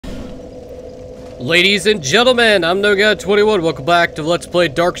Ladies and gentlemen, I'm NoGod21. Welcome back to Let's Play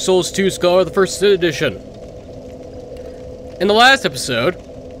Dark Souls 2 Scholar, the First Edition. In the last episode,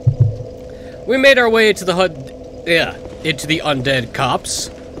 we made our way to the into the undead cops.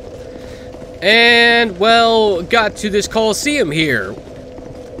 And, well, got to this Coliseum here,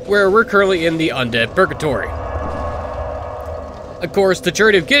 where we're currently in the undead purgatory. Of course, the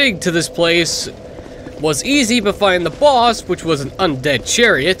journey of getting to this place was easy, but finding the boss, which was an undead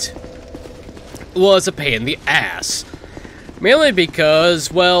chariot, was a pain in the ass. Mainly because,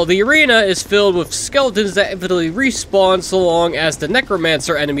 well, the arena is filled with skeletons that infinitely respawn so long as the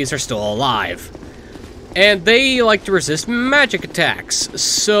necromancer enemies are still alive. And they like to resist magic attacks.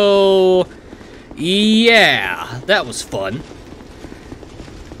 So, yeah, that was fun.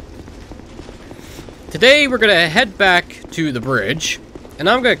 Today we're gonna head back to the bridge, and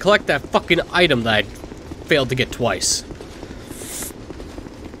I'm gonna collect that fucking item that I failed to get twice.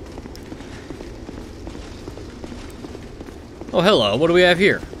 Oh, hello. What do we have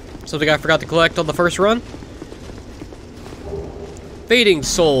here? Something I forgot to collect on the first run? Fading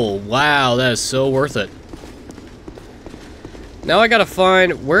Soul. Wow, that is so worth it. Now I gotta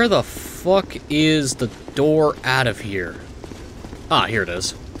find where the fuck is the door out of here. Ah, here it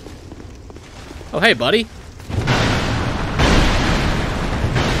is. Oh, hey, buddy.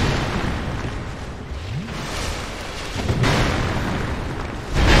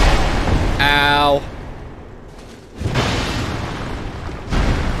 Ow.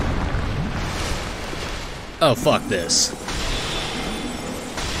 Oh, fuck this.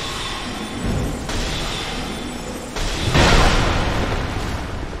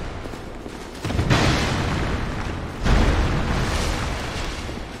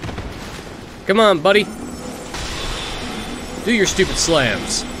 Come on, buddy. Do your stupid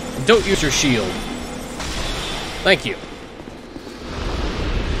slams. And don't use your shield. Thank you.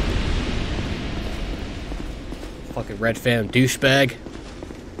 Fucking red fan douchebag.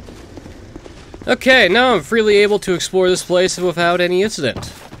 Okay, now I'm freely able to explore this place without any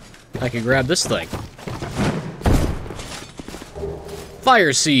incident. I can grab this thing.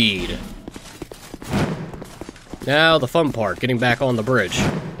 Fire Seed! Now the fun part, getting back on the bridge.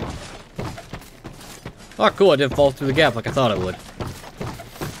 Oh cool, I didn't fall through the gap like I thought I would.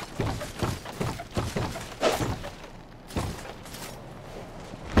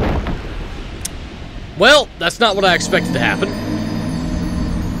 Well, that's not what I expected to happen.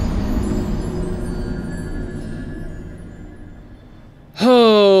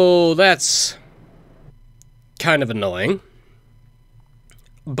 Oh, that's kind of annoying.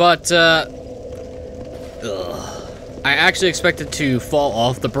 But, I actually expected to fall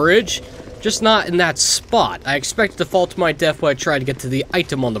off the bridge, just not in that spot. I expected to fall to my death when I tried to get to the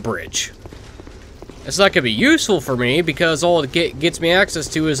item on the bridge. It's not going to be useful for me, because all it gets me access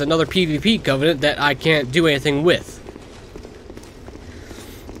to is another PvP covenant that I can't do anything with.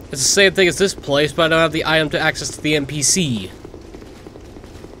 It's the same thing as this place, but I don't have the item to access to the NPC.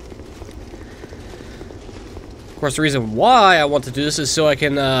 Of course, the reason why I want to do this is so I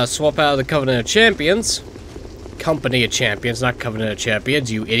can swap out of the Covenant of Champions. Company of Champions, not Covenant of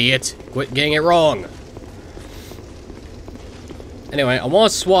Champions, you idiot. Quit getting it wrong. Anyway, I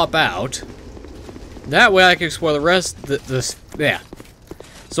want to swap out. That way I can explore the rest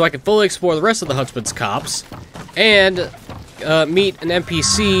so I can fully explore the rest of the Huntsman's cops and meet an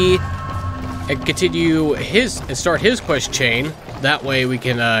NPC and continue and start his quest chain. That way we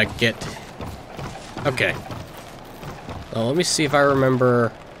can get... Okay. Let me see if I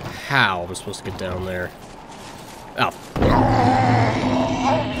remember how I'm supposed to get down there. Oh.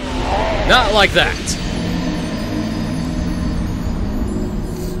 Not like that.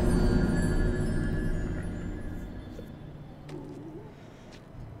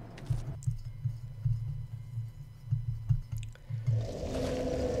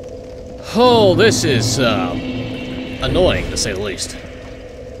 Oh, this is, annoying, to say the least.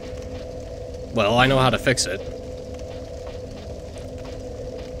 Well, I know how to fix it.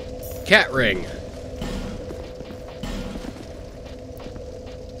 Cat ring.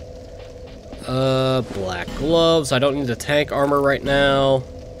 Black gloves. I don't need the tank armor right now.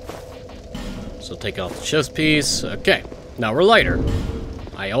 So take off the chest piece. Okay, now we're lighter.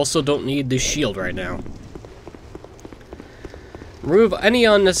 I also don't need the shield right now. Remove any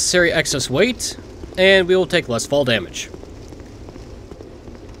unnecessary excess weight, and we will take less fall damage.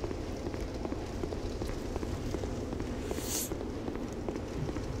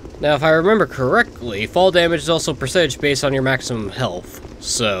 Now, if I remember correctly, fall damage is also percentage based on your maximum health,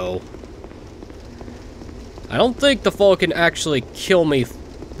 so... I don't think the fall can actually kill me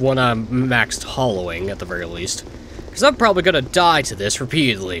when I'm maxed hollowing, at the very least. Because I'm probably gonna die to this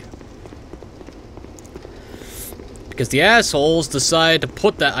repeatedly. Because the assholes decided to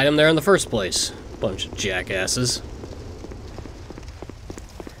put that item there in the first place. Bunch of jackasses.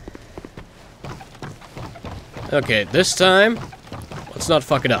 Okay, this time, let's not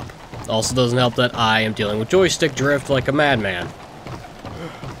fuck it up. Also doesn't help that I am dealing with joystick drift like a madman.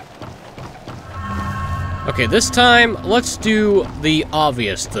 Okay, this time, let's do the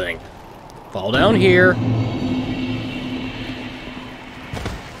obvious thing. Fall down here.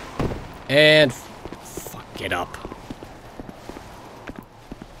 And fuck it up.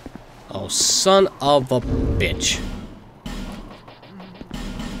 Oh, son of a bitch.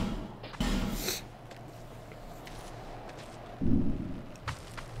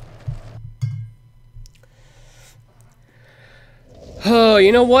 Oh,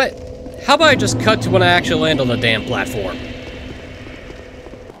 you know what? How about I just cut to when I actually land on the damn platform?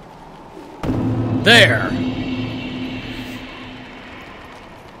 There!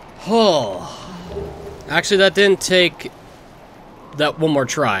 Oh. Actually, that didn't take that one more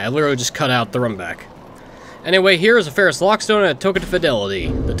try. I literally just cut out the run back. Anyway, here is a Ferris Lockstone and a Token of Fidelity.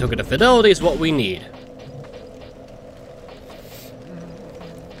 The Token of Fidelity is what we need.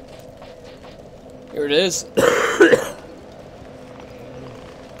 Here it is.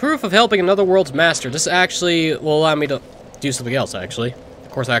 Proof of helping another world's master. This actually will allow me to do something else, actually.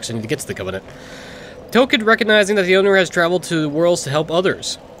 Of course, I actually need to get to the Covenant. Token recognizing that the owner has traveled to the worlds to help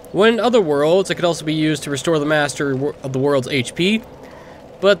others. When in other worlds, it could also be used to restore the master of the world's HP,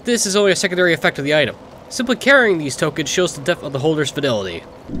 but this is only a secondary effect of the item. Simply carrying these tokens shows the depth of the holder's fidelity.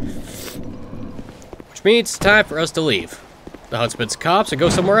 Which means it's time for us to leave. The Huntsman's cops and go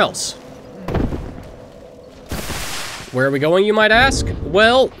somewhere else. Where are we going, you might ask?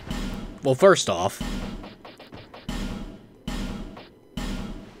 Well, first off,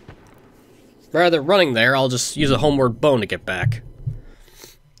 rather than running there, I'll just use a homeward bone to get back.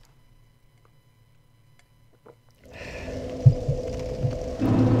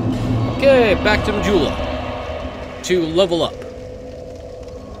 Okay, back to Majula to level up.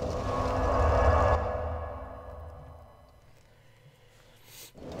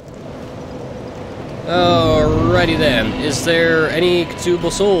 Alrighty then. Is there any consumable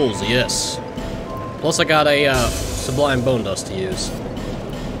souls? Yes. Plus I got a sublime bone dust to use.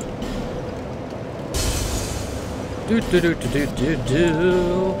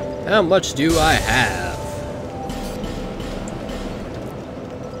 How much do I have?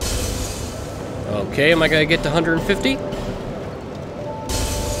 Okay, am I gonna get to 150?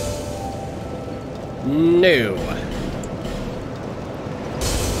 No.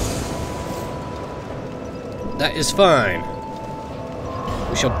 That is fine.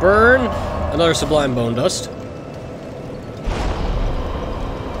 We shall burn another sublime bone dust.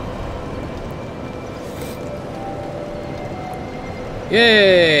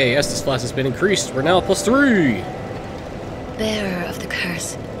 Yay! Estus class has been increased. We're now at +3. Bearer of the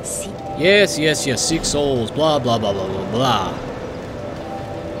curse. Seek. Yes, yes, yes. Seek souls. Blah, blah, blah, blah, blah, blah.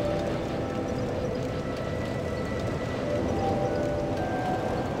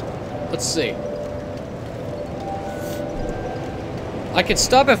 Let's see. I could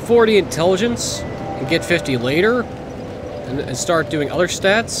stop at 40 intelligence and get 50 later and start doing other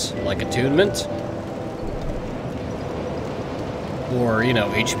stats, like attunement. Or, you know,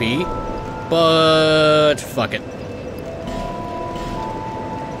 HP. But fuck it.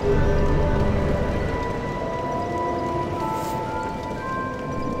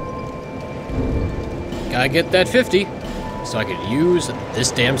 Gotta get that 50 so I can use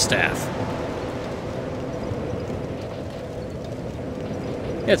this damn staff.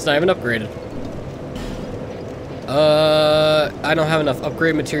 Yeah, it's not even upgraded. I don't have enough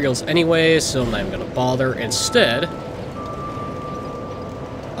upgrade materials anyway, so I'm not even gonna bother. Instead,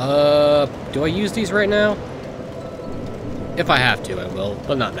 do I use these right now? If I have to, I will,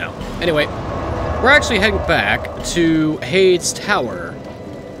 but not now. Anyway, we're actually heading back to Hade's Tower.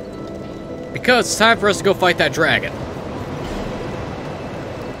 Because it's time for us to go fight that dragon.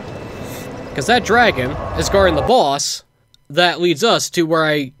 Because that dragon is guarding the boss that leads us to where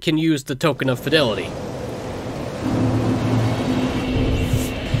I can use the Token of Fidelity.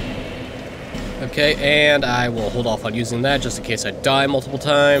 Okay, and I will hold off on using that just in case I die multiple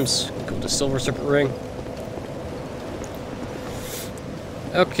times. Go to Silver Serpent Ring.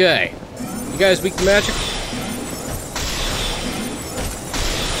 Okay. You guys weak to magic?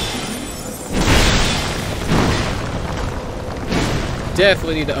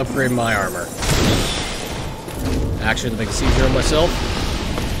 Definitely need to upgrade my armor. Actually, to make it easier on myself.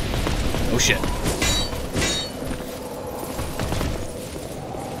 Oh shit.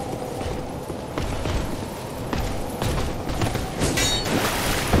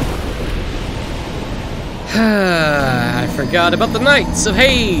 forgot about the Knights of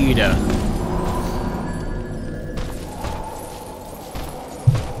Hade!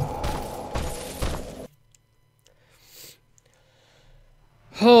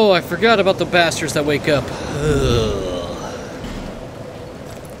 Oh, I forgot about the bastards that wake up. Ugh.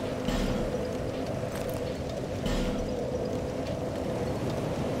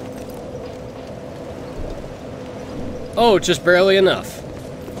 Oh, just barely enough.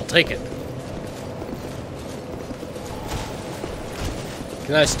 I'll take it.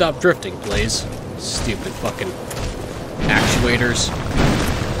 Can I stop drifting, please? Stupid fucking actuators.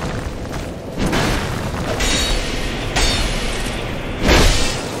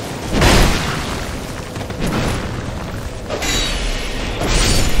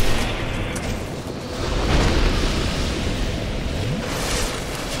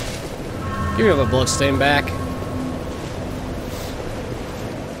 Give me my bloodstain back.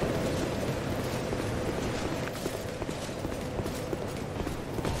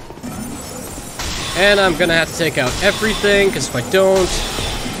 And I'm gonna have to take out everything, because if I don't,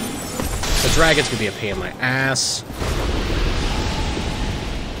 the dragon's gonna be a pain in my ass.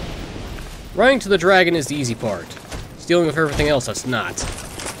 Running to the dragon is the easy part. It's dealing with everything else that's not.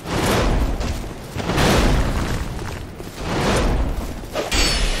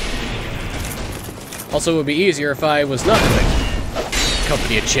 Also, it would be easier if I was not the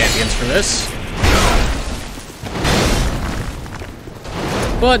company of champions for this.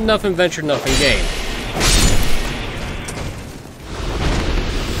 But nothing ventured, nothing gained.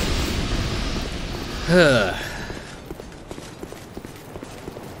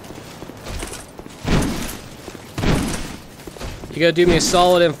 You gotta do me a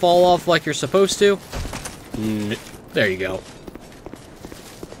solid and fall off like you're supposed to? There you go.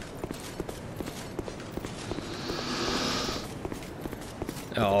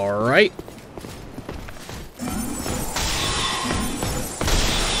 Alright.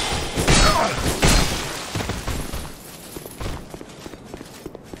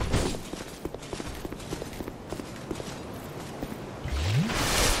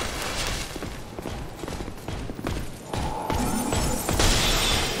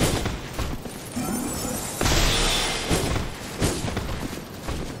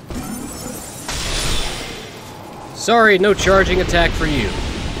 Sorry, no charging attack for you.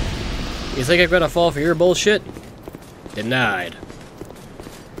 You think I'm gonna fall for your bullshit? Denied.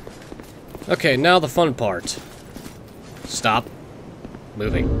 Okay, now the fun part. Stop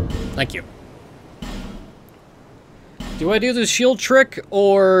moving. Thank you. Do I do the shield trick,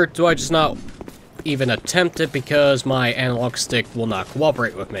 or do I just not even attempt it because my analog stick will not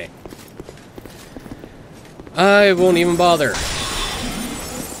cooperate with me? I won't even bother.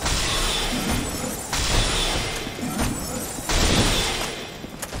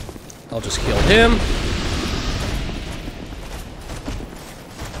 I'll just kill him.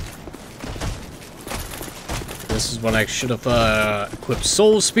 This is when I should have equipped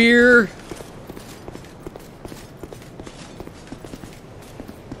Soul Spear.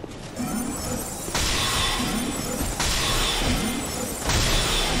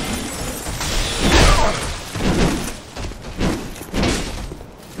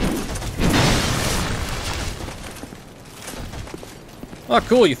 Oh,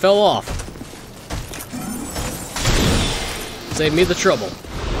 cool, you fell off. Save me the trouble.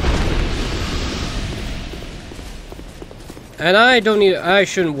 And I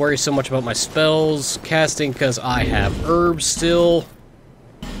shouldn't worry so much about my spells casting, because I have herbs still.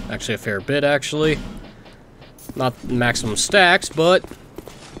 Actually, a fair bit, actually. Not maximum stacks, but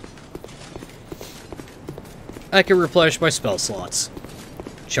I can replenish my spell slots.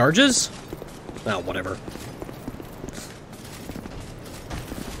 Charges? Oh, whatever.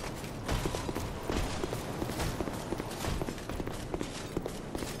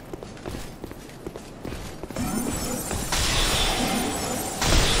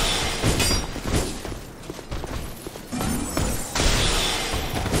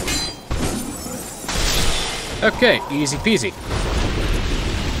 Okay, easy peasy.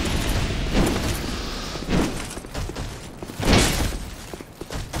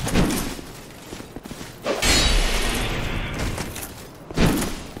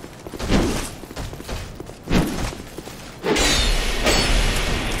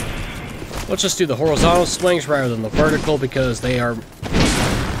 Let's just do the horizontal swings rather than the vertical because they are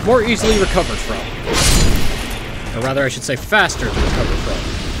more easily recovered from. Or rather, I should say faster to recover from.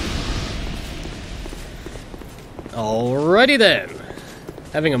 Alrighty then.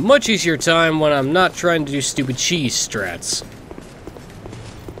 Having a much easier time when I'm not trying to do stupid cheese strats.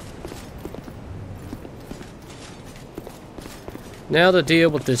 Now to deal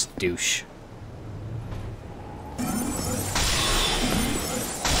with this douche.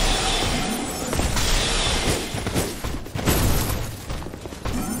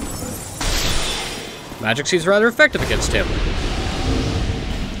 Magic seems rather effective against him.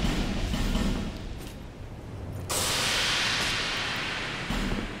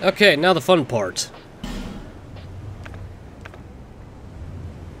 Okay, now the fun part.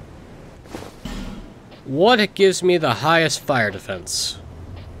 What gives me the highest fire defense?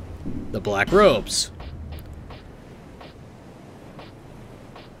 The black robes.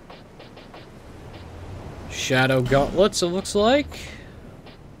 Shadow gauntlets, it looks like.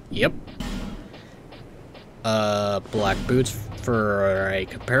 Yep. Black boots for a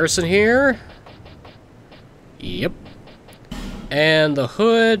comparison here. Yep. And the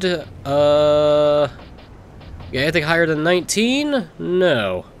hood, yeah, anything higher than 19?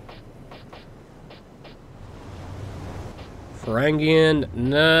 No. Ferengian,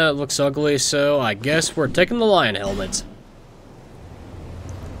 nah, it looks ugly, so I guess we're taking the lion helmet.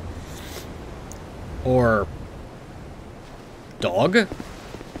 Or dog?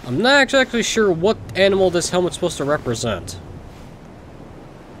 I'm not exactly sure what animal this helmet's supposed to represent.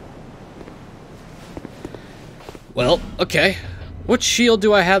 Well, okay. What shield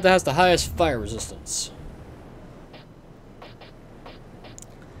do I have that has the highest fire resistance?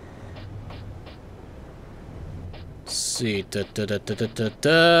 Let's see.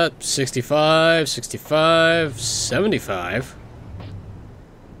 65, 65, 75,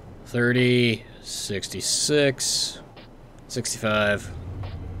 30, 66, 65.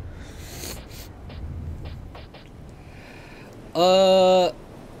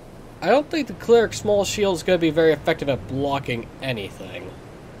 I don't think the cleric small shield is going to be very effective at blocking anything.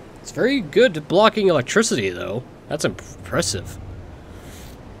 It's very good at blocking electricity, though. That's impressive.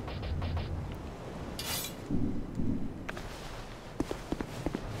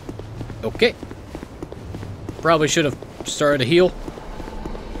 Okay. Probably should have started to heal.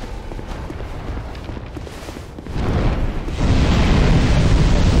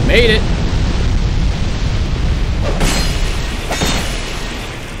 Made it.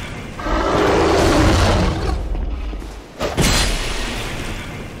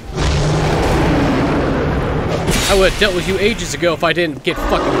 I would have dealt with you ages ago if I didn't get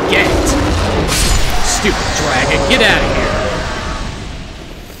fucking ganked. Stupid dragon, get out of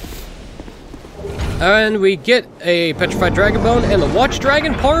here. And we get a petrified dragon bone and the watch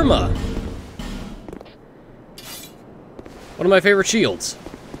dragon Parma. One of my favorite shields.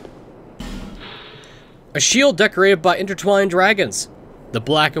 A shield decorated by intertwined dragons. The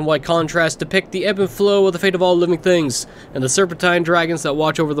black and white contrasts depict the ebb and flow of the fate of all living things, and the serpentine dragons that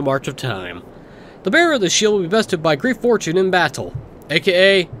watch over the march of time. The bearer of the shield will be bested by great fortune in battle.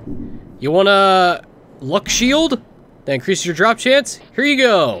 AKA, you want a luck shield that increases your drop chance? Here you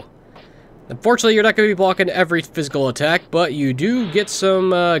go. Unfortunately, you're not going to be blocking every physical attack, but you do get some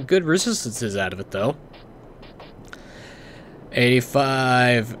good resistances out of it, though.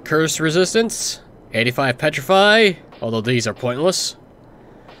 85 curse resistance, 85 petrify, although these are pointless.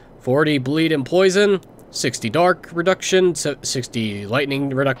 40 bleed and poison. 60 dark reduction, 60 lightning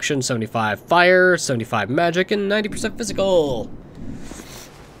reduction, 75 fire, 75 magic, and 90% physical.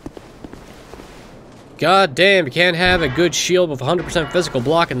 God damn, you can't have a good shield with 100% physical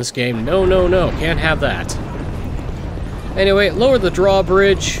block in this game. No, no, no, can't have that. Anyway, lower the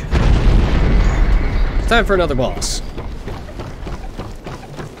drawbridge. It's time for another boss.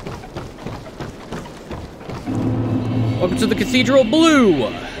 Welcome to the Cathedral Blue.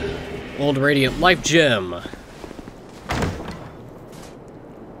 Old Radiant Life Gem.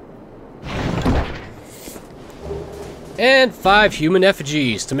 And 5 human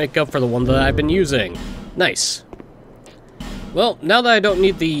effigies to make up for the one that I've been using. Nice. Well, now that I don't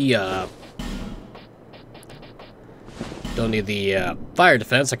need the fire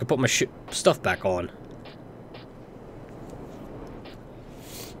defense, I can put my stuff back on.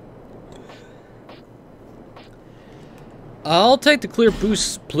 I'll take the clear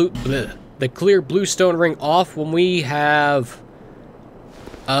bluestone ring off when we have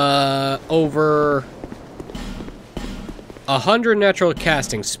over 100 natural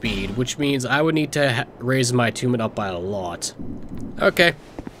casting speed, which means I would need to raise my attunement up by a lot. Okay.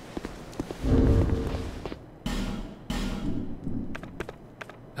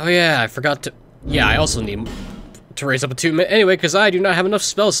 Oh yeah, I forgot to... Yeah, I also need to raise up attunement anyway, because I do not have enough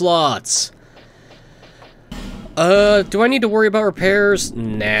spell slots. Do I need to worry about repairs?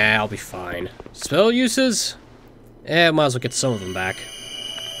 Nah, I'll be fine. Spell uses? Might as well get some of them back.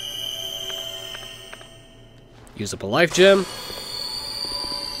 Use up a life gem.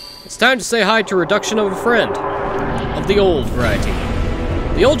 It's time to say hi to reduction of a friend. Of the old variety.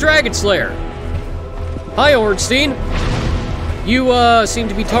 The old Dragonslayer. Hi, Ornstein. You, seem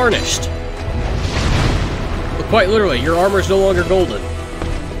to be tarnished. But quite literally, your armor's no longer golden.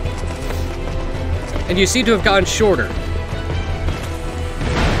 and you seem to have gotten shorter.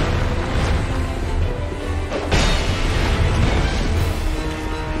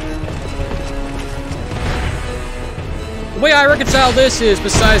 The way I reconcile this is,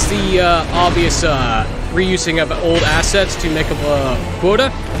 besides the obvious reusing of old assets to make up a quota,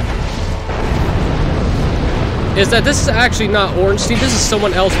 is that this is actually not Ornstein, this is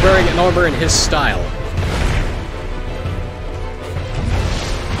someone else wearing an armor in his style.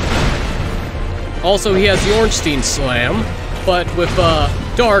 Also, he has the Ornstein Slam, but with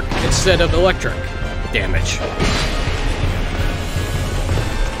dark instead of electric damage.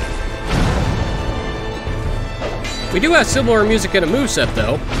 We do have similar music and a moveset,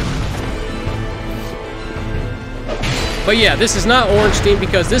 though. But yeah, this is not Ornstein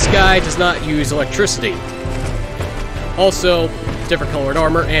because this guy does not use electricity. Also, different colored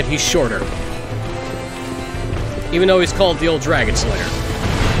armor, and he's shorter. Even though he's called the old Dragonslayer.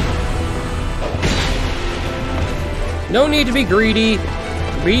 No need to be greedy.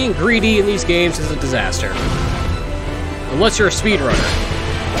 Being greedy in these games is a disaster. Unless you're a speedrunner.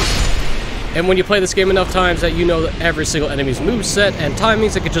 And when you play this game enough times that you know that every single enemy's moveset and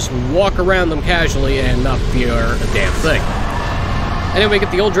timings, that could just walk around them casually and not fear a damn thing. Anyway,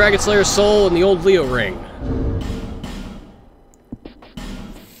 get the old Dragonslayer soul and the old Leo ring.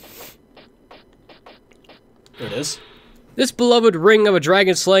 There it is. This beloved ring of a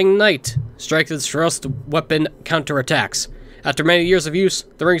dragon-slaying knight strikes its thrust weapon counterattacks. After many years of use,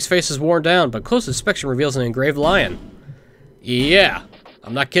 the ring's face is worn down, but close inspection reveals an engraved lion. Yeah.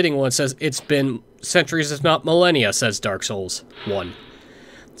 I'm not kidding when it says it's been centuries, if not millennia, says Dark Souls 1.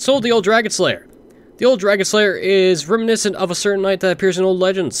 Soul of the old Dragonslayer. The old Dragonslayer is reminiscent of a certain knight that appears in old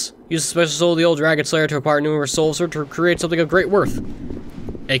legends. Use the special soul of the old Dragonslayer to acquire numerous souls or to create something of great worth.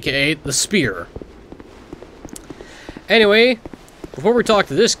 AKA the spear. Anyway, before we talk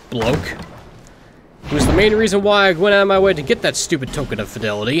to this bloke, who's the main reason why I went out of my way to get that stupid token of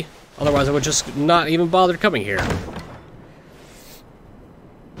fidelity, otherwise I would just not even bother coming here.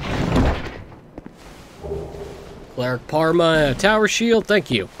 Cleric Parma and a tower shield, thank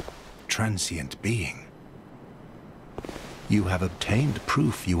you. Transient being. You have obtained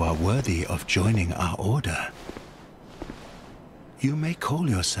proof you are worthy of joining our order. You may call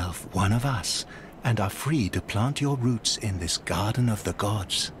yourself one of us, and are free to plant your roots in this garden of the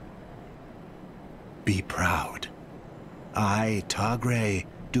gods. Be proud. I, Targray,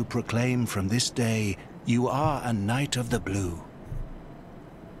 do proclaim from this day you are a Knight of the Blue.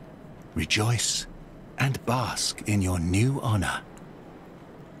 Rejoice and bask in your new honor.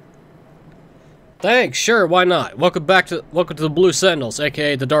 Thanks, sure, why not? Welcome to the Blue Sentinels,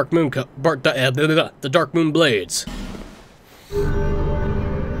 aka the Dark Moon the Dark Moon Blades.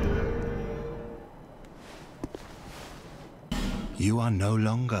 You are no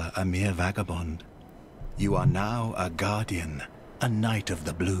longer a mere vagabond. You are now a guardian, a Knight of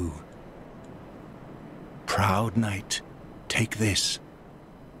the Blue. Proud Knight, take this.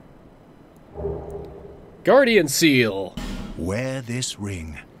 Guardian Seal. Wear this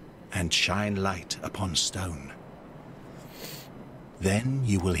ring and shine light upon stone. Then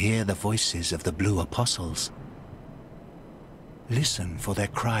you will hear the voices of the Blue Apostles. Listen for their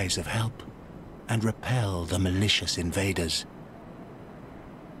cries of help and repel the malicious invaders.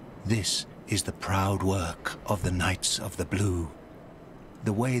 This is the proud work of the Knights of the Blue,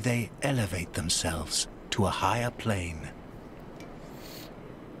 the way they elevate themselves to a higher plane.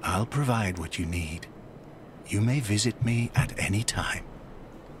 I'll provide what you need. You may visit me at any time.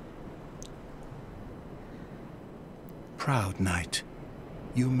 Proud Knight,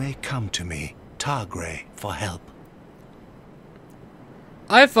 you may come to me, Targray, for help.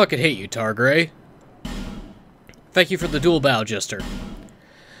 I fucking hate you, Targray. Thank you for the dual bow, Jester.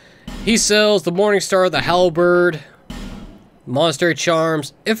 He sells the Morning Star, the Halberd, Monastery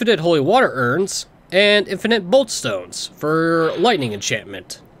Charms, infinite Holy Water Urns, and infinite Bolt Stones for lightning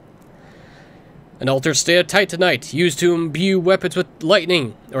enchantment. An altered state of Titanite, used to imbue weapons with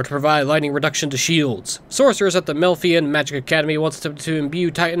lightning, or to provide lightning reduction to shields. Sorcerers at the Melfian Magic Academy once attempted to imbue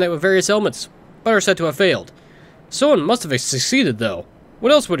Titanite with various elements, but are said to have failed. Someone must have succeeded, though.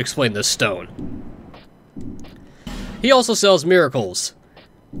 What else would explain this stone? He also sells miracles,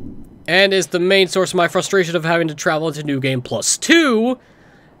 and is the main source of my frustration of having to travel into New Game Plus 2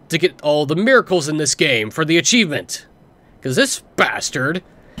 to get all the miracles in this game for the achievement. Because this bastard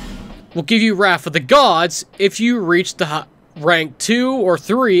will give you Wrath of the Gods if you reach the rank 2 or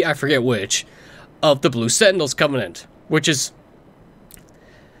 3, I forget which, of the Blue Sentinels Covenant, which is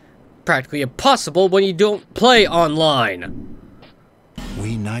practically impossible when you don't play online.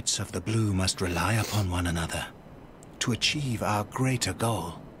 We Knights of the Blue must rely upon one another to achieve our greater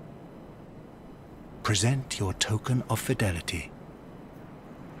goal. Present your token of fidelity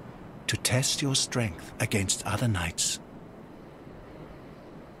to test your strength against other knights.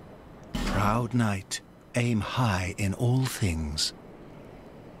 Proud knight, aim high in all things.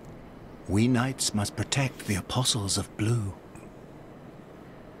 We knights must protect the apostles of blue.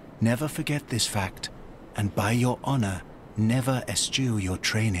 Never forget this fact, and by your honor, never eschew your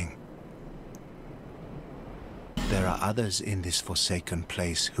training. There are others in this forsaken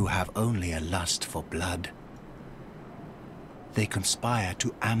place who have only a lust for blood. They conspire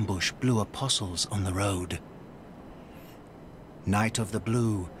to ambush blue apostles on the road. Knight of the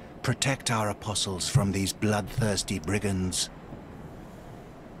Blue, protect our apostles from these bloodthirsty brigands.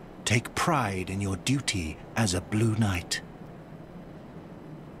 Take pride in your duty as a blue knight.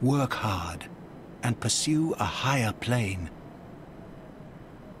 Work hard and pursue a higher plane.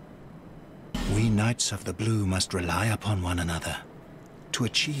 We Knights of the Blue must rely upon one another to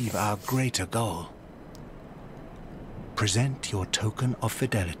achieve our greater goal. Present your token of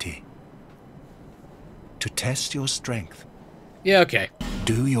fidelity to test your strength. Yeah, okay.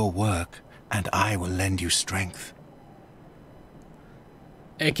 Do your work, and I will lend you strength.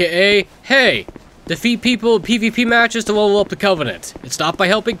 AKA, hey, defeat people in PvP matches to level up the Covenant. It's not by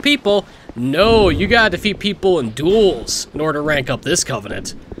helping people. No, you gotta defeat people in duels in order to rank up this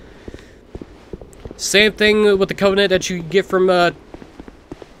Covenant. Same thing with the Covenant that you get from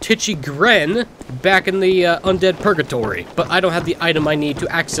Titchy Gren back in the Undead Purgatory, but I don't have the item I need to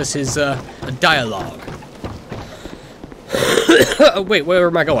access his dialogue. Oh, wait, where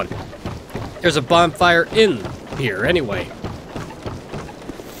am I going? There's a bonfire in here, anyway.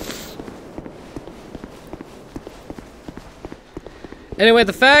 Anyway,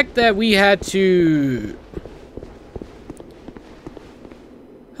 the fact that we had to...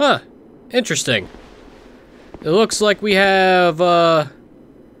 Huh. Interesting. It looks like we have, I'm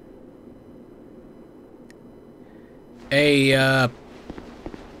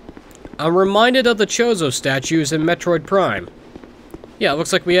reminded of the Chozo statues in Metroid Prime. Yeah, it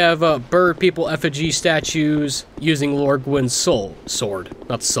looks like we have, bird people effigy statues using Lord Gwyn's sword.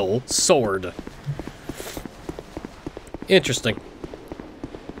 Not soul, sword. Interesting.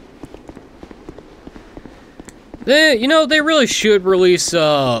 You know, they really should release,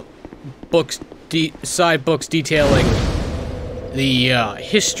 side books detailing the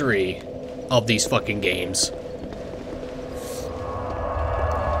history of these fucking games.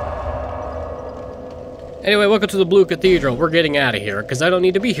 Anyway, welcome to the Blue Cathedral. We're getting out of here because I don't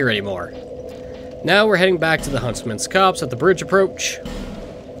need to be here anymore. Now we're heading back to the Huntsman's Copse at the bridge approach.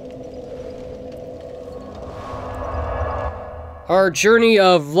 Our journey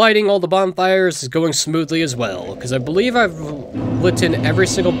of lighting all the bonfires is going smoothly as well, because I believe I've lit in every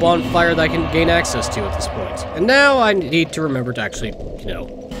single bonfire that I can gain access to at this point. And now I need to remember to actually, you know,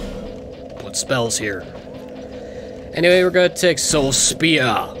 put spells here. Anyway, we're gonna take Soul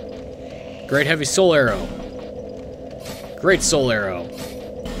Spear. Great Heavy Soul Arrow. Great Soul Arrow.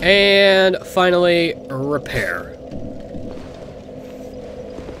 And finally, Repair.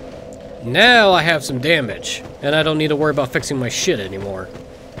 Now I have some damage, and I don't need to worry about fixing my shit anymore.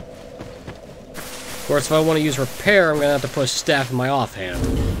 Of course, if I want to use Repair, I'm going to have to put a staff in my offhand.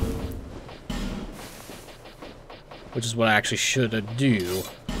 Which is what I actually should do.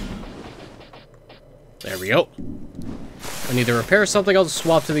 There we go. I need to repair something, I'll just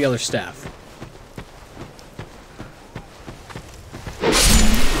swap to the other staff.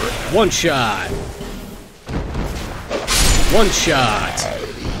 One shot. One shot.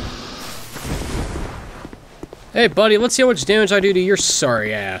 Hey, buddy, let's see how much damage I do to your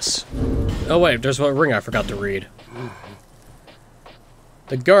sorry ass. Oh, wait, there's one ring I forgot to read.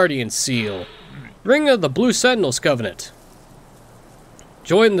 The Guardian Seal. Ring of the Blue Sentinels Covenant.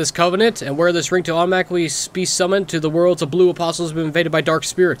 Join this covenant and wear this ring to automatically be summoned to the worlds of blue apostles who have been invaded by dark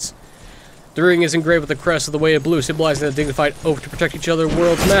spirits. The ring is engraved with the crest of the Way of Blue, symbolizing the dignified oath to protect each other,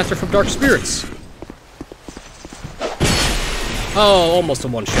 world's master, from dark spirits. Oh, almost a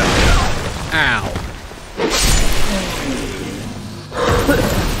one shot. Ow.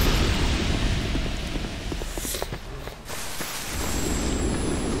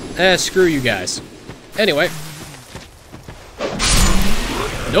 Screw you guys. Anyway.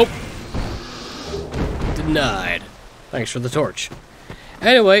 Nope. Denied. Thanks for the torch.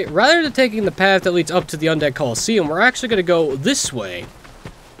 Anyway, rather than taking the path that leads up to the Undead Coliseum, we're actually going to go this way.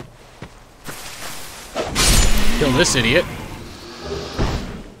 Kill this idiot.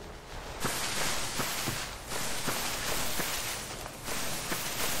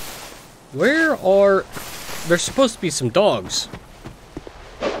 Where are... There's supposed to be some dogs.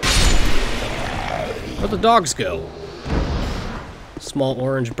 Where'd the dogs go? Small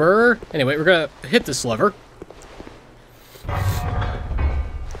orange burr. Anyway, we're gonna hit this lever.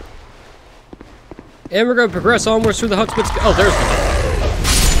 And we're gonna progress onwards through the Huntsman's... Oh, there's the door.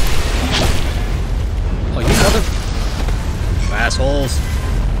 Oh, you mother... assholes.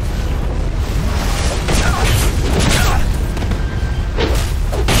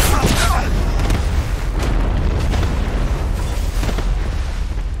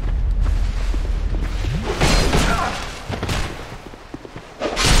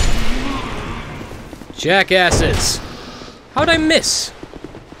 Jackasses. How'd I miss?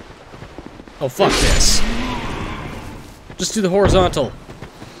 Oh, fuck this. Just do the horizontal.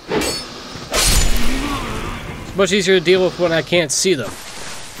 It's much easier to deal with when I can't see them.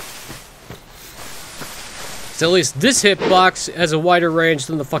 So at least this hitbox has a wider range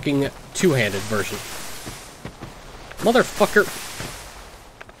than the fucking two-handed version. Motherfucker.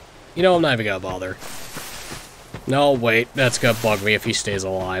 You know, I'm not even gonna bother. No, wait. That's gonna bug me if he stays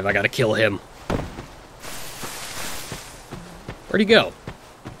alive. I gotta kill him. Where'd he go?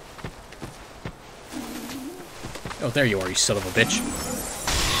 Oh, there you are, you son of a bitch.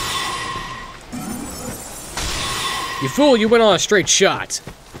 You fool, you went on a straight shot.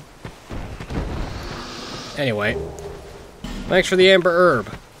 Anyway. Thanks for the amber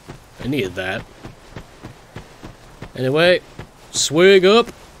herb. I needed that. Anyway. Swig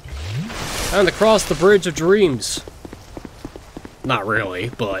up. And across the bridge of dreams. Not really,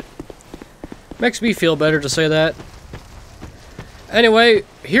 but... makes me feel better to say that. Anyway,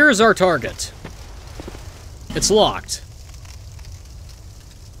 here's our target. It's locked.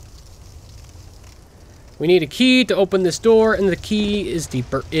 We need a key to open this door, and the key is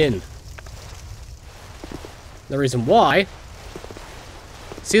deeper in. The reason why...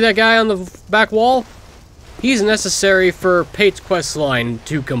 see that guy on the back wall? He's necessary for Pate's questline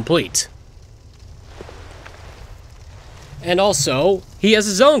to complete. And also, he has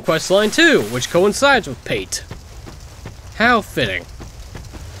his own questline too, which coincides with Pate. How fitting.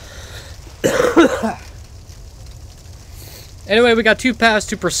 Anyway, we got two paths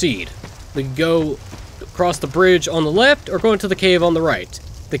to proceed. We can go across the bridge on the left, or go into the cave on the right.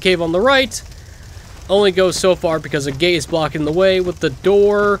 The cave on the right only goes so far because a gate is blocking the way, with the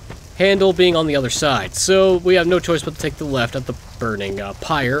door handle being on the other side. So we have no choice but to take the left at the burning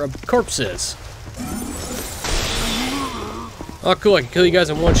pyre of corpses. Oh, cool, I can kill you guys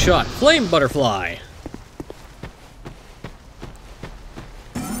in one shot. Flame butterfly.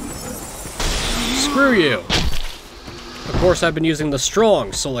 Screw you. Of course, I've been using the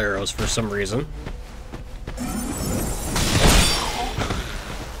strong soul arrows for some reason.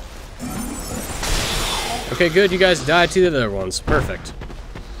 Okay, good, you guys died to the other ones. Perfect.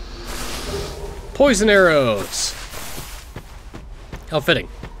 Poison arrows. How fitting.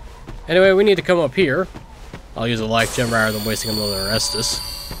 Anyway, we need to come up here. I'll use a life gem rather than wasting another Estus.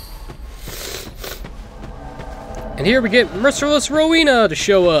 And here we get Merciless Rowena to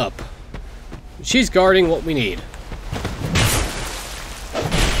show up. She's guarding what we need.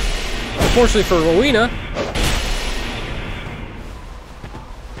 Unfortunately for Rowena,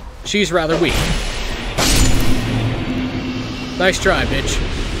 she's rather weak. Nice try, bitch.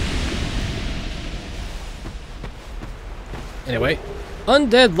 Anyway,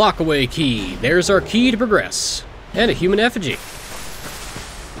 Undead Lockaway Key. There's our key to progress. And a human effigy.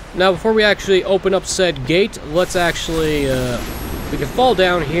 Now, before we actually open up said gate, let's actually, we can fall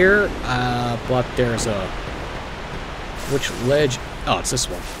down here, but there's a... which ledge? Oh, it's this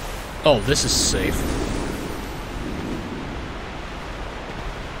one. Oh, this is safe.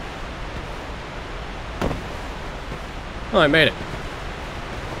 Oh, I made it.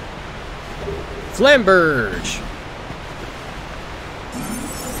 Flamberge!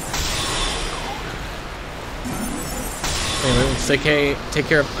 Anyway, let's take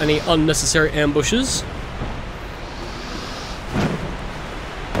care of any unnecessary ambushes.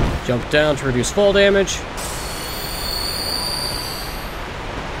 Jump down to reduce fall damage.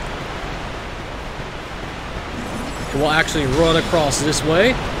 And we'll actually run across this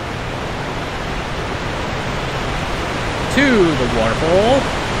way to the waterfall.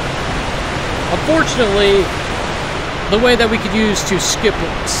 Unfortunately, the way that we could use to skip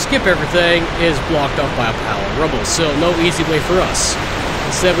everything is blocked off by a pile of rubble, so no easy way for us.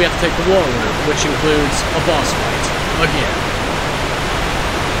 Instead, we have to take the long route, which includes a boss fight. Again.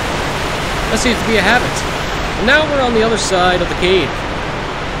 That seems to be a habit. And now we're on the other side of the cave.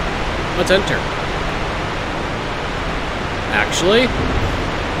 Let's enter. Actually...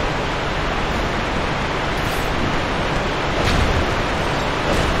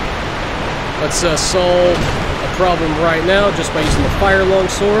 let's solve a problem right now just by using the fire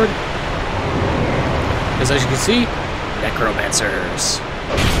longsword. Because as you can see, Necromancers.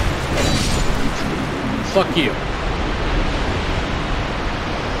 Fuck you.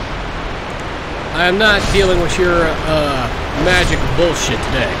 I am not dealing with your magic bullshit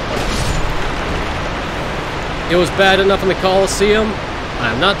today. It was bad enough in the Colosseum.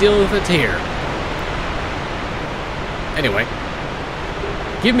 I am not dealing with it here. Anyway.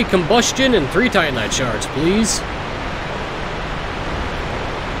 Give me combustion and 3 Titanite shards, please.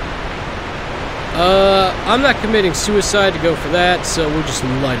 I'm not committing suicide to go for that, so we'll just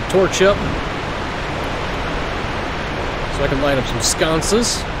light a torch up. So I can light up some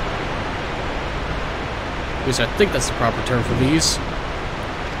sconces. At least I think that's the proper term for these.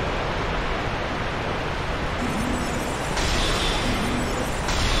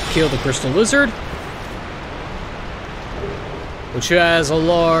 Kill the crystal lizard, which has a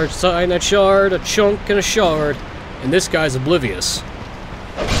large Titanite shard, a chunk, and a shard, and this guy's oblivious.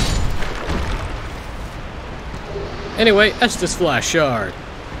 Anyway, that's this flash shard.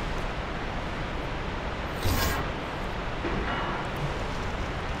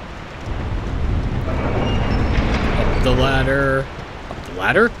 Up the ladder. Up the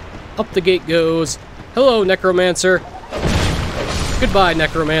ladder? Up the gate goes. Hello, Necromancer. Goodbye,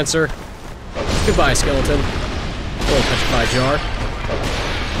 Necromancer. Goodbye, Skeleton. Hello, Petrified Jar.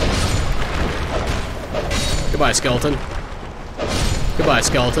 Goodbye, Skeleton. Goodbye,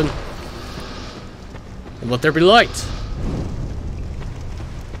 Skeleton. And let there be light.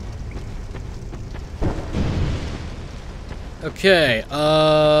 Okay,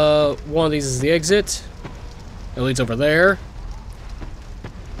 one of these is the exit. It leads over there.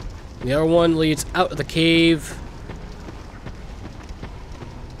 The other one leads out of the cave.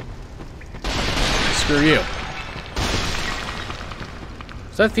 Screw you.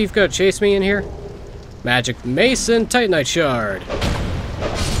 Is that thief gonna chase me in here? Magic Mason, Titanite Shard.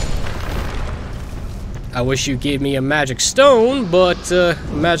 I wish you gave me a magic stone, but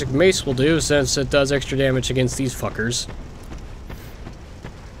magic mace will do since it does extra damage against these fuckers.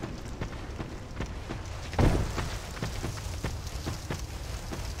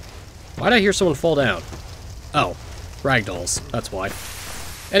 Why did I hear someone fall down? Oh, ragdolls. That's why.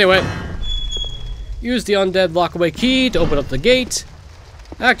 Anyway, use the undead lockaway key to open up the gate,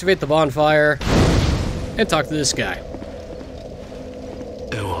 activate the bonfire, and talk to this guy.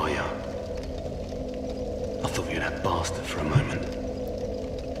 Who are you? I thought you were that bastard for a moment.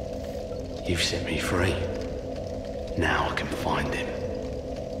 You've set me free. Now I can find him.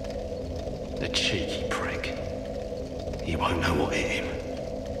 The cheeky prick. He won't know what hit him.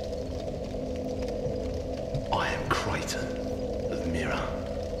 I am Crater of Mirror.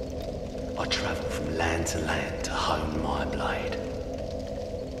 I travel from land to land to hone my blade.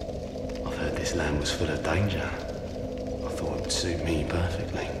 I've heard this land was full of danger. I thought it would suit me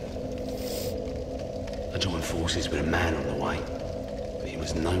perfectly. I joined forces with a man on the way, but he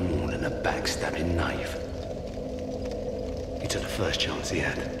was no more than a backstabbing knave. He took the first chance he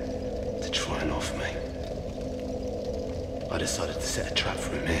had to try and off me. I decided to set a trap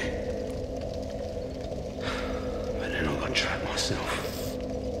for him here. But then I got trapped myself.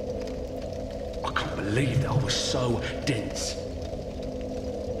 I can't believe that I was so dense.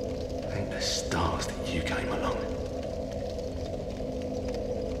 Thank the stars that you came along.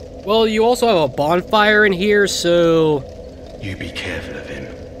 Well, you also have a bonfire in here, so... You be careful of him.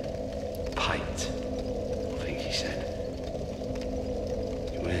 Pate, I think he said.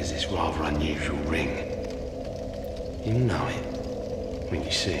 He wears this rather unusual ring. You know it when you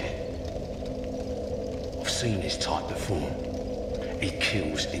see it. I've seen his type before. He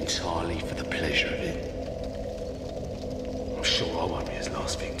kills entirely for the pleasure of it. I'm sure I won't be his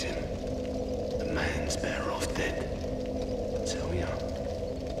last victim. The man's better off dead. I tell ya.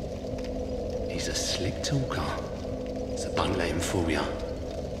 He's a slick talker, so don't let him fool ya.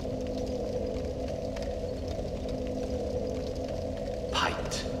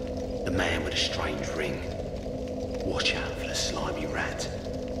 Pate, the man with a strange ring. Watch out for the slimy rat.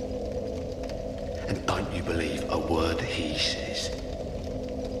 And don't you believe a word he says.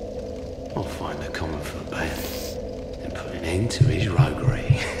 I'll find a common for bad and put an end to his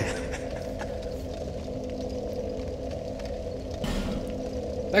roguery.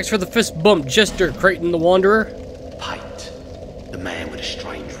 Thanks for the fist bump, Jester Creighton the Wanderer. Pate, the man with a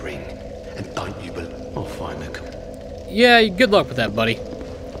strange ring. And don't you believe... I'll find a common... Yeah, good luck with that, buddy.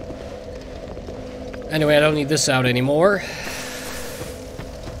 Anyway, I don't need this out anymore.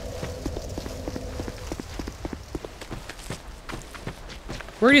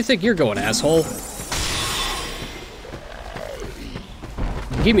 Where do you think you're going, asshole?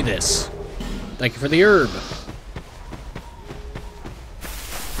 Give me this. Thank you for the herb.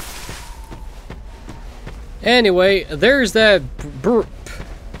 Anyway, there's that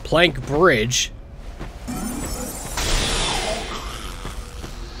plank bridge.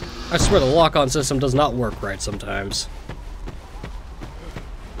 I swear the lock-on system does not work right sometimes.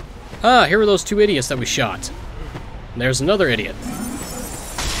 Ah, here are those two idiots that we shot. And there's another idiot.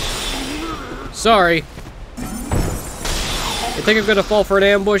 Sorry. You think I'm gonna fall for an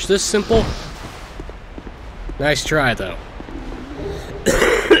ambush this simple? Nice try, though.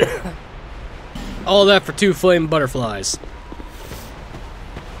 All that for 2 flame butterflies.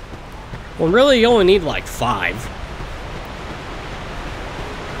 Well, really, you only need like 5.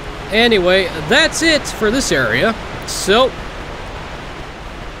 Anyway, that's it for this area. So,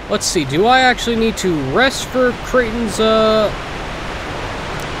 let's see. Do I actually need to rest for Creighton's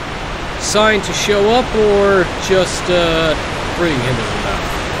sign to show up, or just breathing him is enough?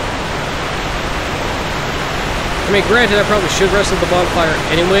 I mean, granted, I probably should rest at the bonfire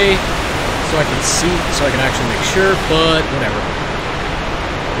anyway, so I can see, so I can actually make sure, but whatever.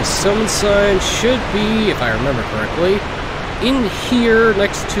 The summon sign should be, if I remember correctly, in here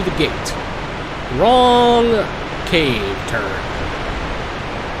next to the gate. Wrong cave turn.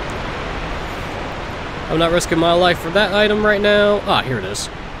 I'm not risking my life for that item right now. Ah, here it is.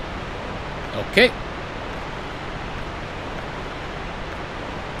 Okay.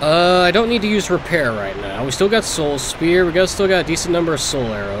 I don't need to use repair right now. We still got soul spear. We still got a decent number of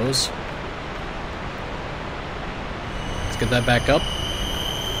soul arrows. Let's get that back up.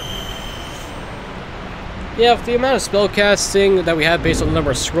 Yeah, with the amount of spell casting that we have based on the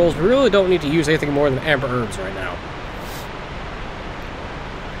number of scrolls, we really don't need to use anything more than amber herbs right now.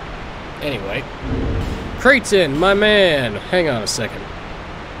 Anyway. Creighton, my man. Hang on a second.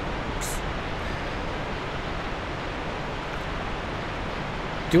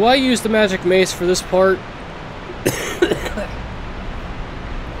 Do I use the magic mace for this part?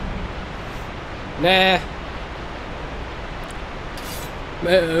 Nah.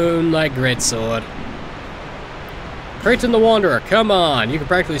 Moonlight Greatsword. Creighton the Wanderer, come on! You can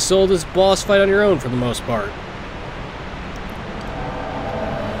practically solo this boss fight on your own for the most part.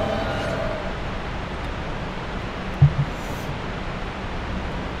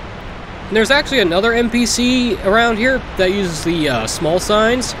 And there's actually another NPC around here that uses the small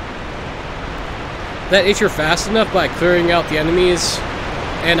signs. That if you're fast enough by clearing out the enemies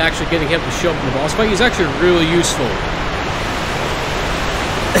and actually getting him to show up in the boss fight, he's actually really useful.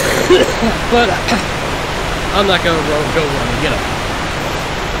 But I'm not gonna go run and get him.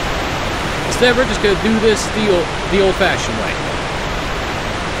 Instead, we're just gonna do this the old-fashioned way.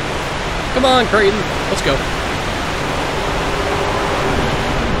 Come on, Creighton, let's go.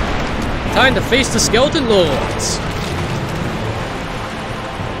 Time to face the Skeleton Lords.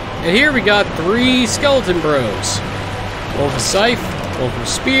 And here we got 3 Skeleton Bros. One with a scythe, one with a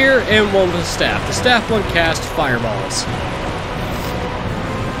spear, and one with a staff. The staff one cast fireballs.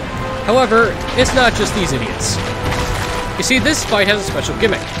 However, it's not just these idiots. You see, this fight has a special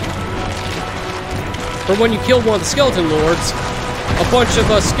gimmick. For when you kill one of the Skeleton Lords, a bunch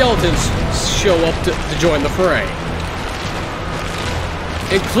of skeletons show up to join the fray.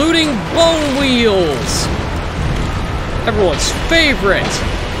 Including Bone Wheels! Everyone's favorite!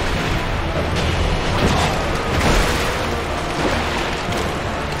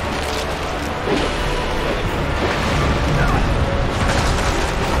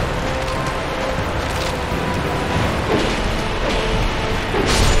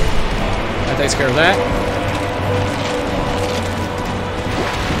 That takes care of that.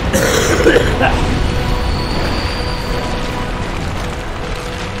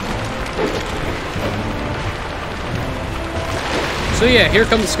 So yeah, here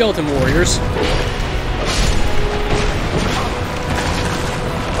come the Skeleton Warriors.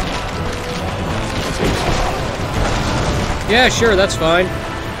 Yeah, sure, that's fine.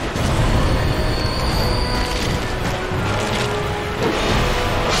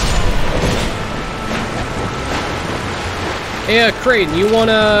 Hey, Creighton, you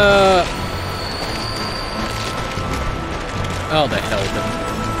wanna... Oh, the hell.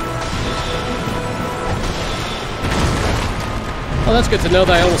 Well, that's good to know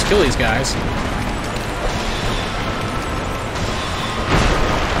that I almost kill these guys.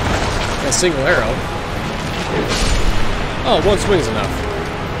 A single arrow. Oh, one swing's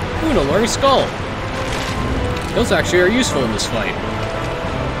enough. Ooh, an alluring skull. Those actually are useful in this fight.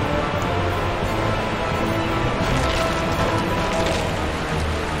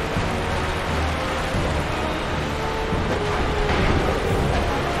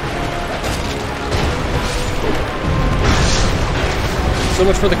 So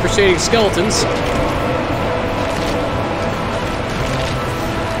much for the crusading skeletons.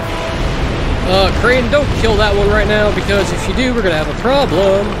 Crane, don't kill that one right now, because if you do, we're gonna have a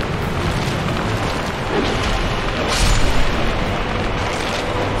problem.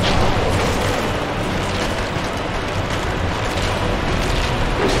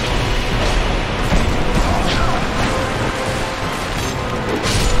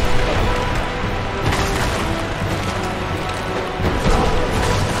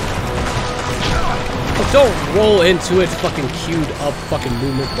 Don't roll into it, fucking queued up fucking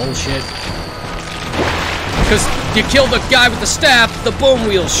movement bullshit. Because you kill the guy with the staff, the bone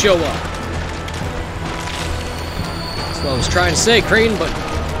wheels show up. That's what I was trying to say, Crane, but...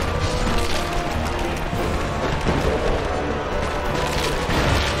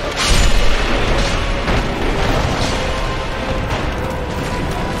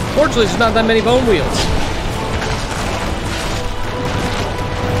 Fortunately, there's not that many bone wheels.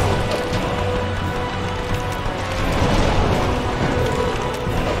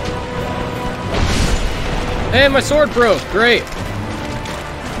 Hey, my sword broke. Great.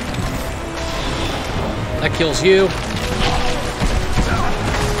 That kills you.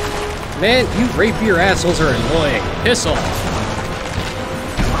 Man, you rapier assholes are annoying. Piss off.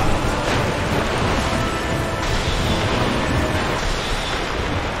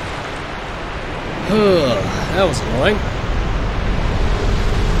 That was annoying.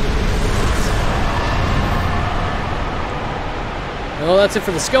 Well, that's it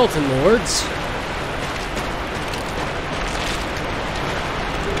for the skeleton lords.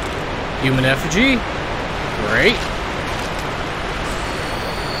 Human effigy. Great.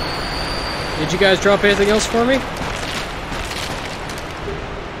 Did you guys drop anything else for me?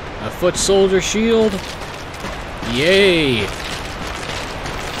 A foot soldier shield. Yay.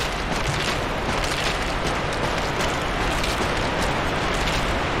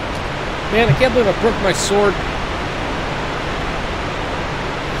 Man, I can't believe I broke my sword.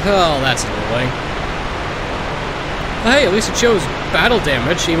 Oh, that's annoying. Hey, at least it shows battle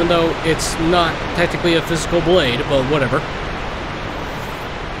damage, even though it's not technically a physical blade, but whatever.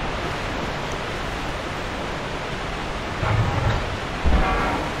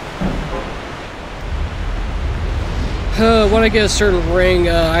 When I get a certain ring,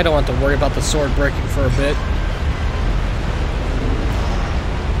 I don't have to worry about the sword breaking for a bit.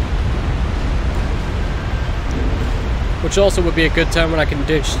 Which also would be a good time when I can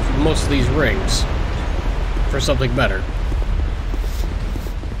ditch most of these rings for something better.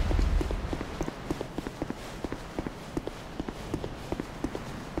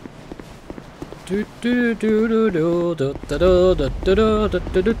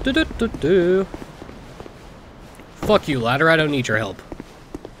 Fuck you, ladder. I don't need your help.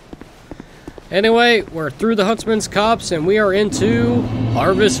 Anyway, we're through the Huntsman's Copse and we are into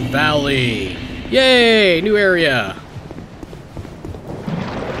Harvest Valley. Yay! New area.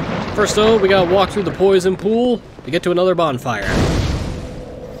 First though, we gotta walk through the poison pool to get to another bonfire.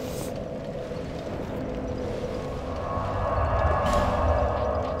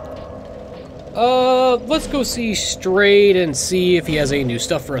 Let's go see Straight and see if he has any new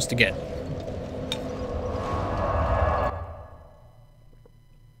stuff for us to get.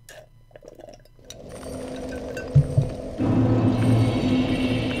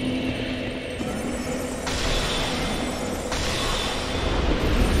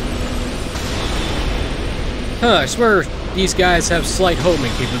 Huh, I swear these guys have slight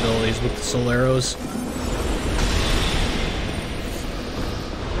homing capabilities with the soul arrows.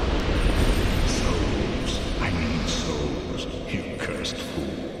 Souls, I need souls, you cursed fool.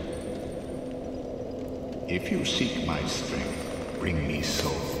 If you seek my strength, bring me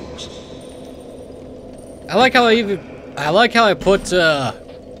souls. I like how I put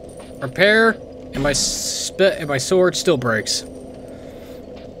repair and my sword still breaks.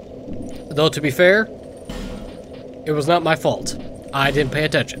 Though to be fair, it was not my fault. I didn't pay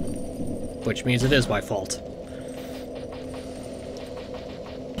attention. Which means it is my fault.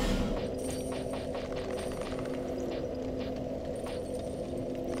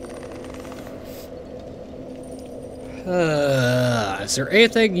 Is there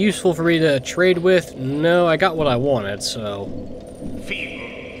anything useful for me to trade with? No, I got what I wanted, so...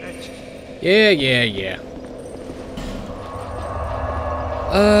 Yeah.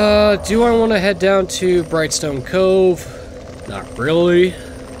 Do I want to head down to Brightstone Cove? Not really.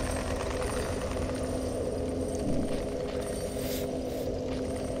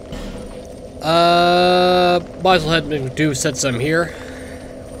 Might as well head and do set some here.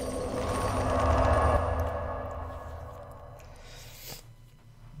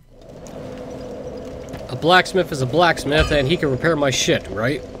 A blacksmith is a blacksmith, and he can repair my shit,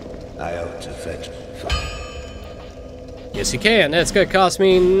 right? I ought to fetch fire. Yes, you can. It's gonna cost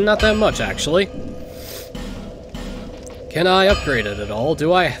me not that much, actually. Can I upgrade it at all?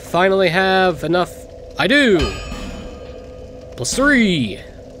 Do I finally have enough? I do! +3!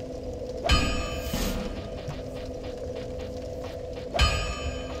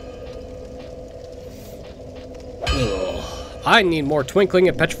 Ugh. I need more twinkling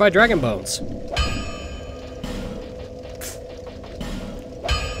and petrified dragon bones.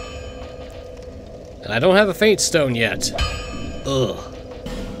 And I don't have a faint stone yet. Ugh.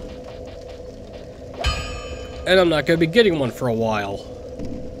 And I'm not gonna be getting one for a while.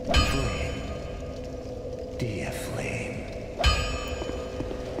 Flame. Dear flame.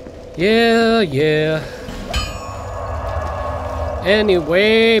 Yeah.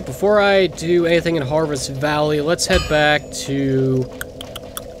 Anyway, before I do anything in Harvest Valley, let's head back to...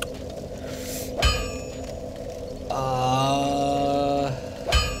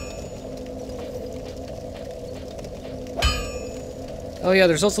 Oh yeah,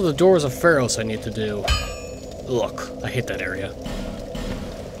 there's also the Doors of Pharos I need to do. Look, I hate that area.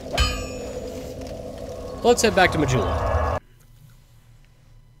 Let's head back to Majula.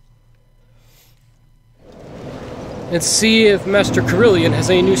 And see if Master Carillion has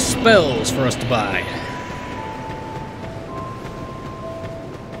any new spells for us to buy.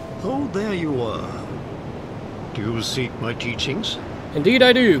 Oh, there you are. Do you seek my teachings? Indeed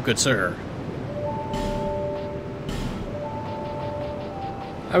I do, good sir.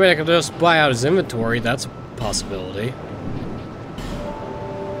 I mean, I could just buy out his inventory, that's a possibility.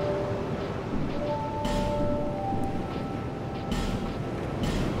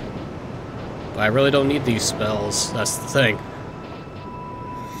 But I really don't need these spells, that's the thing.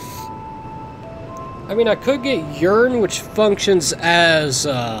 I mean, I could get Yearn, which functions as,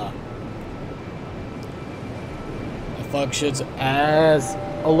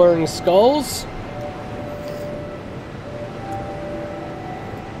 Alluring Skulls.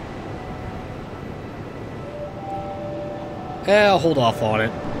 I'll hold off on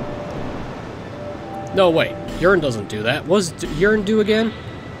it. No, wait. Yearn doesn't do that. What does Yearn do again?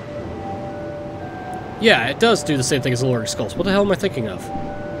 Yeah, it does do the same thing as Alluring Skulls. What the hell am I thinking of?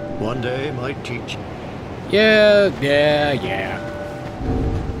 One day might teach. Yeah.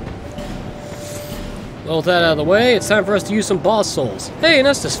 Well, with that out of the way, it's time for us to use some boss souls. Hey, an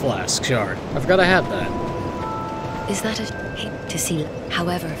Estus Flask shard. I forgot I had that. Is that a hate to see?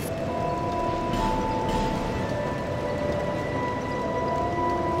 However,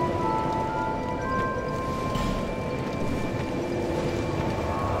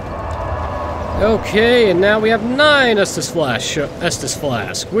 Okay, and now we have 9 Estus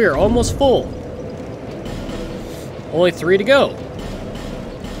Flask. We are almost full. Only 3 to go.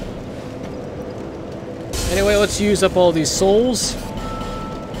 Anyway, let's use up all these souls.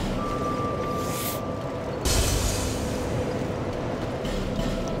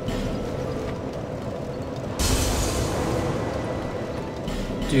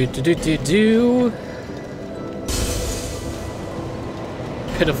 Do.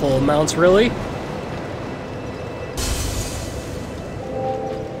 Pitiful amounts, really.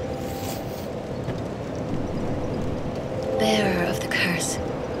 bearer of the curse,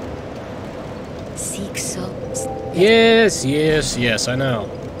 seek souls. Yes, I know.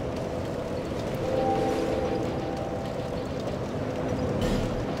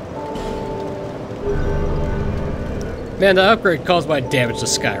 Man, the upgrade caused my damage to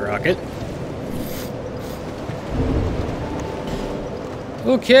skyrocket.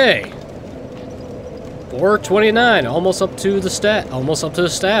 Okay. 429, almost up to the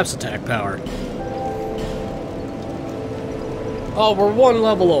staff's attack power. Oh, we're one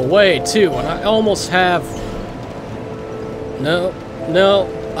level away too, and I almost have... No,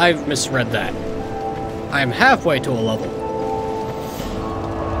 I've misread that. I am halfway to a level.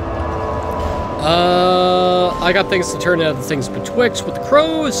 I got things to turn into things betwixt with the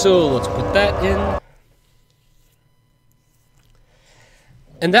crows, so let's put that in.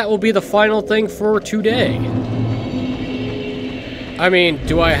 And that will be the final thing for today. I mean,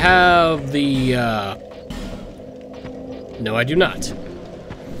 do I have the, No, I do not.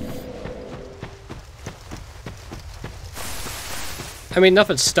 I mean,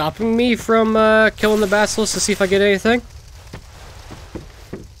 nothing's stopping me from, killing the basilisk to see if I get anything.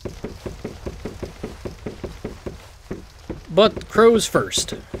 But crows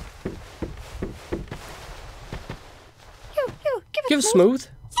first. Give smooth.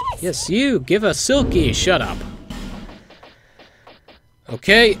 Yes, you. Give a silky. Shut up.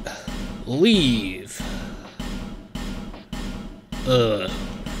 Okay. Leave.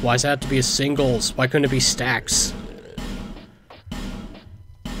 Why does it have to be singles? Why couldn't it be stacks?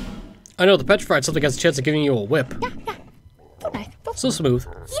 I know the petrified something has a chance of giving you a whip. So smooth.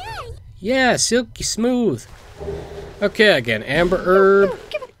 Yeah, silky smooth. Okay, again, amber herb.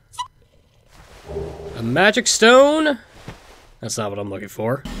 A magic stone. That's not what I'm looking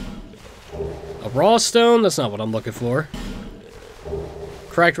for. A raw stone. That's not what I'm looking for.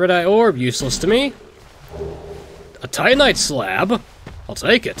 Cracked red eye orb. Useless to me. A titanite slab. I'll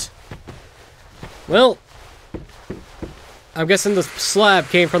take it. Well, I'm guessing the slab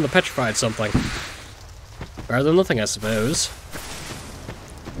came from the petrified something. Better than nothing, I suppose.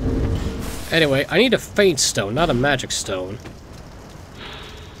 Anyway, I need a faint stone, not a magic stone.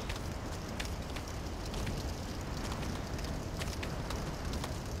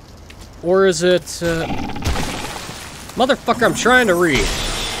 Or is it, Motherfucker, I'm trying to read.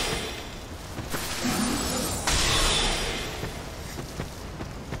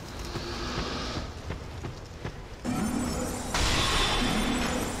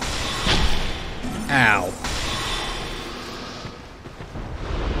 Ow.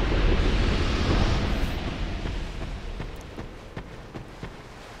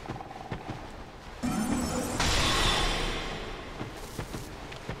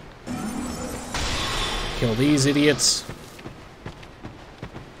 Kill these idiots.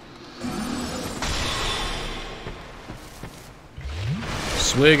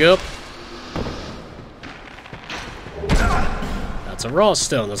 Swig up. That's a raw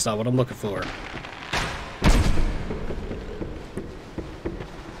stone. That's not what I'm looking for.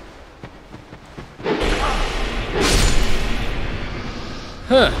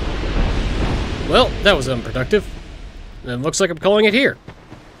 Huh. Well, that was unproductive. It looks like I'm calling it here.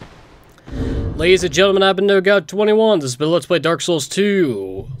 Ladies and gentlemen, I've been No God 21. This has been Let's Play Dark Souls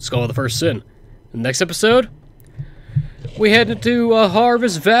 2. Skull of the First Sin. In the next episode, we head into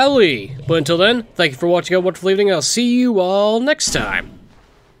Harvest Valley. But until then, thank you for watching. Have a wonderful evening. I'll see you all next time.